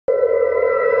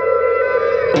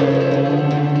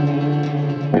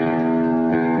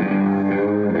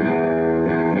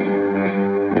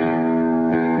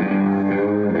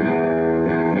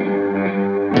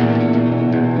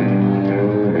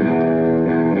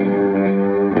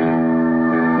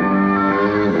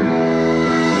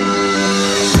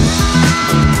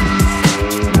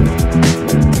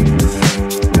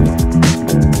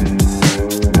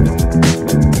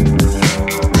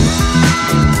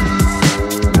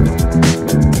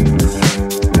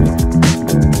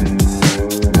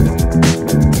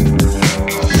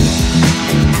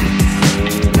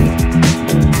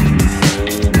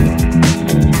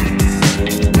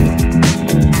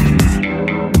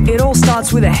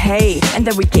With a hey, and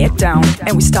then we get down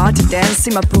and we start to dance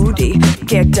in my booty.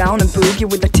 Get down and boogie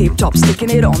with the tip top, sticking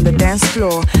it on the dance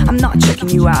floor. I'm not checking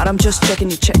you out, I'm just checking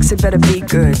your checks. It better be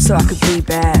good so I could be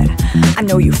bad. I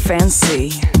know you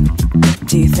fancy.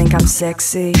 Do you think I'm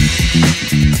sexy?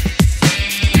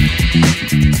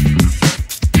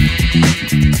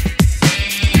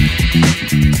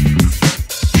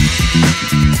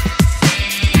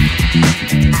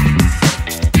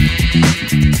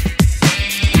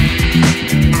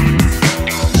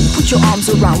 Put your arms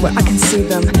around where I can see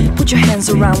them. Put your hands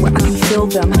around where I can feel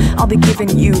them. I'll be giving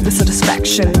you the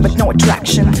satisfaction, but no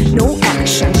attraction, no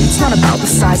action. It's not about the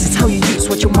size, it's how you use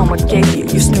what your mama gave you.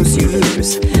 You snooze, you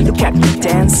lose. Look at me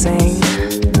dancing.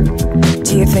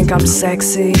 Do you think I'm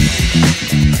sexy?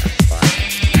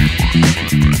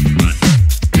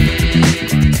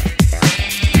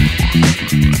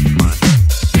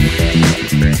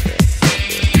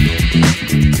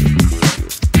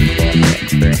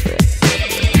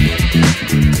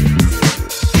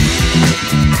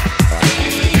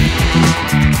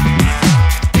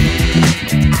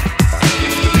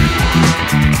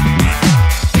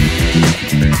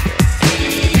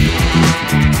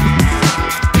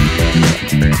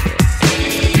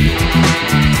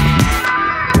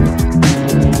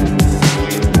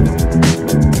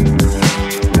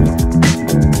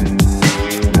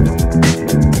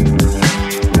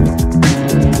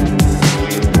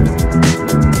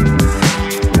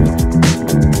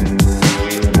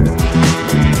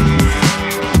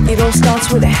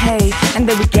 Starts with a hey, and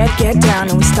then we get down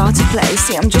and we start to play.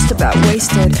 See, I'm just about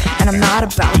wasted, and I'm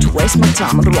not about to waste my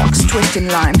time on the rocks, twisting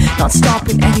line, not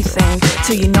stopping anything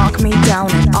till you knock me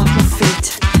down and off my feet.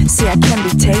 See, I can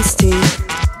be tasty.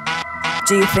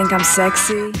 Do you think I'm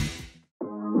sexy?